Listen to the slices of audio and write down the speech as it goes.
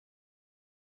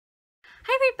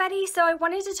Hi everybody, so I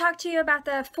wanted to talk to you about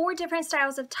the 4 different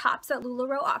styles of tops that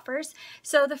LuLaRoe offers.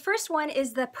 So the first one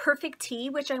is the Perfect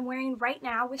Tee, which I'm wearing right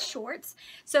now with shorts.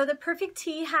 So the Perfect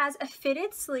Tee has a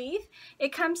fitted sleeve,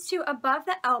 it comes to above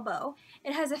the elbow,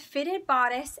 it has a fitted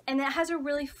bodice, and it has a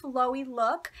really flowy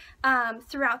look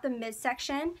throughout the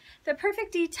midsection. The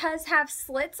Perfect Tee does have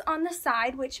slits on the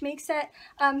side, which makes it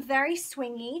very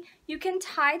swingy. You can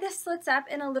tie the slits up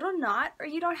in a little knot, or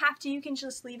you don't have to, you can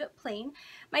just leave it plain.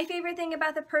 My favorite thing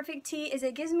about the Perfect Tee is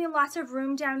it gives me lots of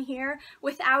room down here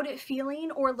without it feeling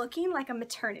or looking like a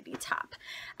maternity top.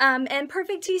 And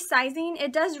Perfect Tee sizing,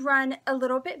 it does run a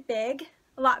little bit big,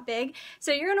 a lot big.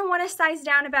 So you're going to want to size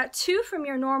down about 2 from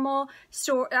your normal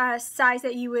store size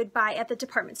that you would buy at the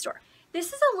department store.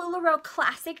 This is a LuLaRoe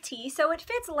classic tee, so it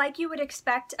fits like you would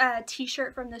expect a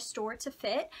t-shirt from the store to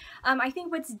fit. I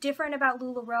think what's different about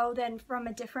LuLaRoe than from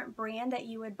a different brand that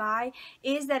you would buy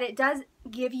is that it does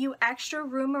give you extra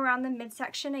room around the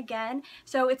midsection again,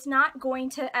 so it's not going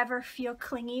to ever feel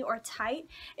clingy or tight.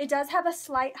 It does have a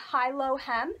slight high-low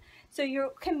hem, so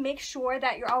you can make sure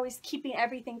that you're always keeping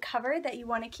everything covered that you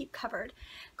want to keep covered.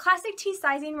 Classic tee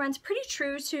sizing runs pretty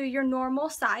true to your normal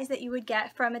size that you would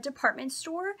get from a department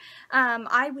store.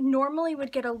 I normally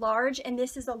would get a large, and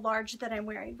this is a large that I'm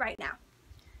wearing right now.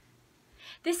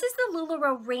 This is the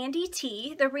LuLaRoe Randy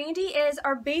tee. The Randy is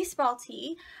our baseball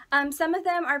tee. Some of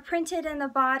them are printed in the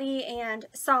body and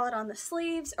solid on the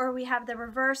sleeves, or we have the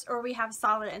reverse, or we have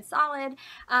solid and solid,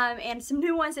 and some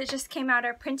new ones that just came out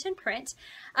are print and print.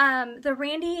 The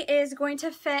Randy is going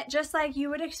to fit just like you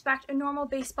would expect a normal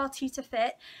baseball tee to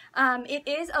fit. It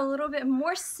is a little bit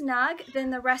more snug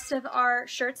than the rest of our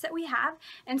shirts that we have,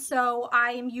 and so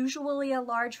I am usually a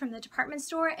large from the department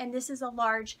store, and this is a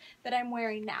large that I'm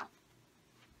wearing now.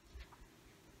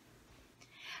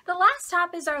 The last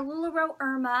top is our LuLaRoe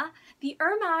Irma. The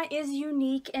Irma is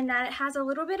unique in that it has a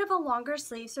little bit of a longer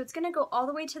sleeve, so it's going to go all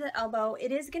the way to the elbow.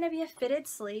 It is going to be a fitted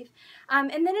sleeve, and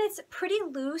then it's pretty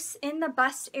loose in the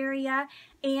bust area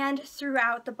and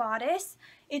throughout the bodice.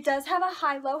 It does have a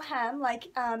high-low hem, like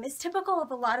is typical of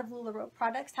a lot of LuLaRoe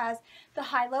products, has the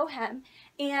high-low hem.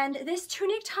 And this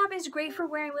tunic top is great for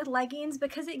wearing with leggings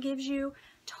because it gives you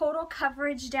total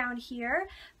coverage down here,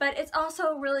 but it's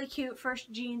also really cute for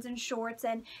jeans and shorts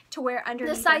and to wear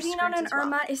underneath. The sizing on an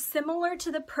Irma is similar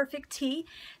to the Perfect Tee,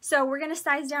 so we're going to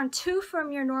size down 2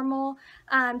 from your normal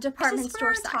department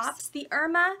store size. Tops, the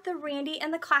Irma, the Randy,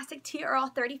 and the Classic Tee are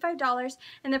all $35,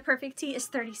 and the Perfect Tee is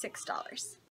 $36.